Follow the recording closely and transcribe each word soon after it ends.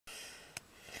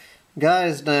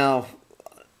Guys, now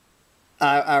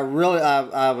I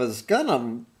was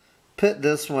gonna put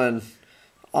this one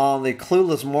on the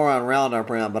Clueless Moron Roundup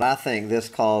round, but I think this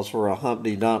calls for a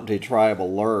Humpty Dumpty tribe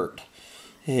alert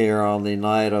here on the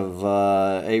night of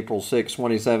April 6,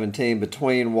 2017,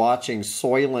 between watching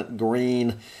Soylent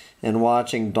Green and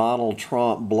watching Donald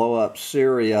Trump blow up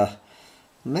Syria.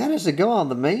 Managed to go on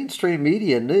the mainstream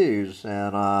media news,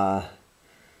 and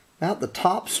about the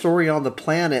top story on the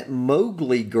planet,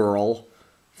 Mowgli Girl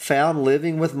found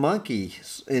living with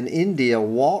monkeys in India,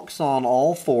 walks on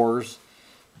all fours,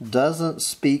 doesn't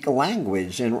speak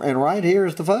language. And right here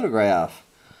is the photograph.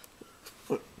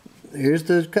 Here's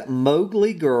the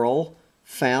Mowgli Girl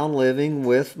found living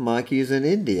with monkeys in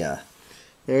India.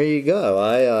 There you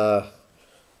go.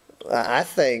 I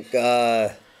think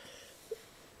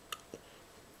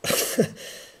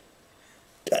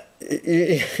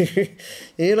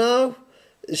you know,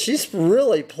 she's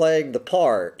really playing the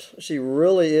part. She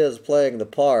really is playing the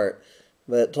part.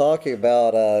 But talking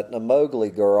about a Mowgli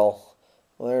Girl,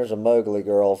 well, there's a Mowgli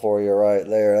Girl for you right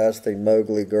there. That's the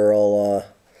Mowgli Girl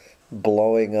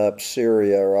blowing up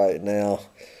Syria right now.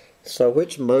 So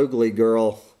which Mowgli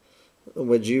Girl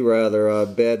would you rather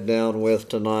bed down with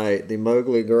tonight? The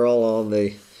Mowgli Girl on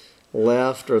the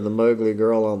left or the Mowgli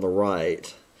Girl on the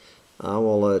right? I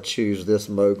will choose this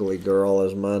Mowgli Girl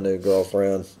as my new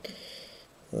girlfriend.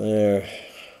 There.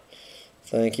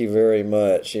 Thank you very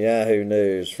much, Yahoo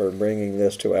News, for bringing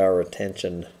this to our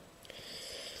attention.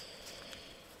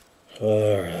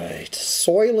 Alright.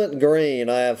 Soylent Green.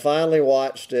 I have finally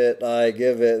watched it. I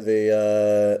give it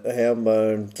the ham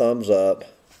bone thumbs up.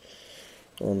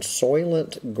 On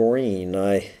Soylent Green,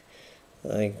 I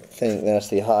think that's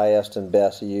the highest and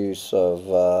best use of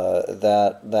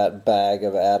that bag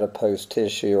of adipose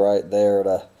tissue right there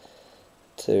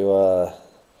to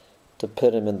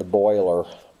put him in the boiler.